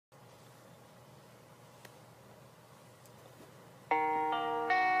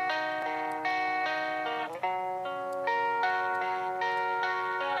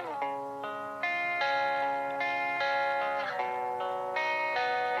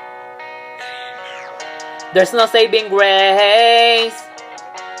There's no saving grace.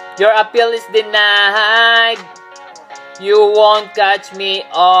 Your appeal is denied. You won't catch me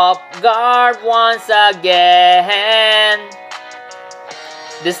off guard once again.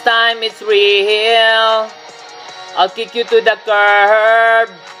 This time it's real. I'll kick you to the curb.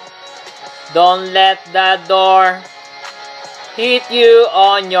 Don't let the door hit you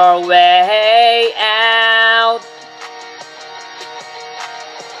on your way out.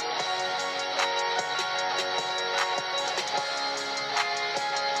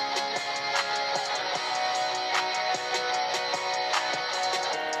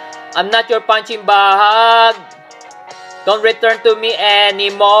 I'm not your punching bag. Don't return to me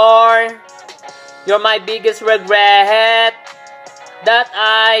anymore. You're my biggest regret that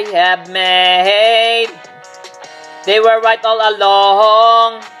I have made. They were right all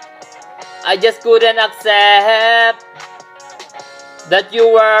along. I just couldn't accept that you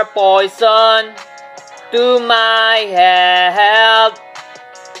were poison to my health.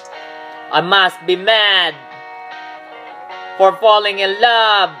 I must be mad for falling in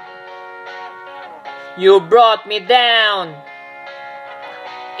love. You brought me down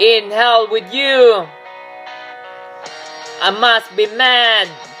in hell with you. I must be mad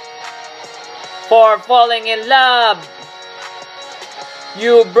for falling in love.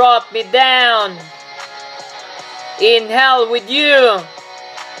 You brought me down in hell with you.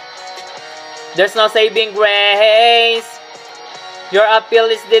 There's no saving grace. Your appeal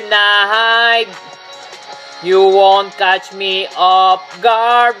is denied. You won't catch me off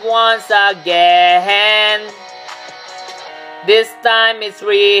guard once again. This time it's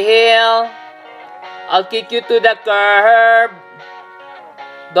real. I'll kick you to the curb.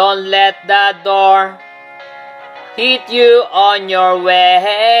 Don't let the door hit you on your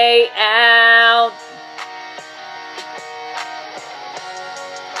way out.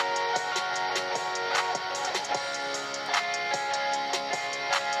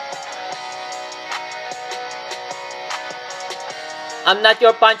 I'm not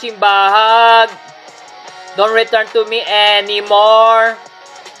your punching bag. Don't return to me anymore.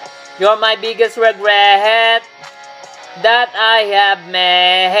 You're my biggest regret that I have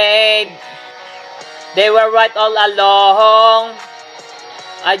made. They were right all along.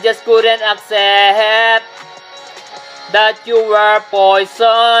 I just couldn't accept that you were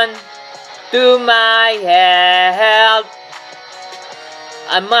poison to my health.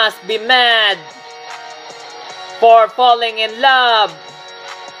 I must be mad for falling in love.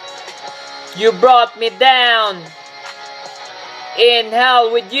 You brought me down in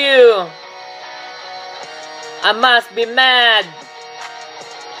hell with you. I must be mad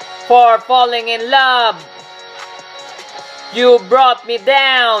for falling in love. You brought me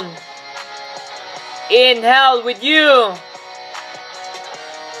down in hell with you.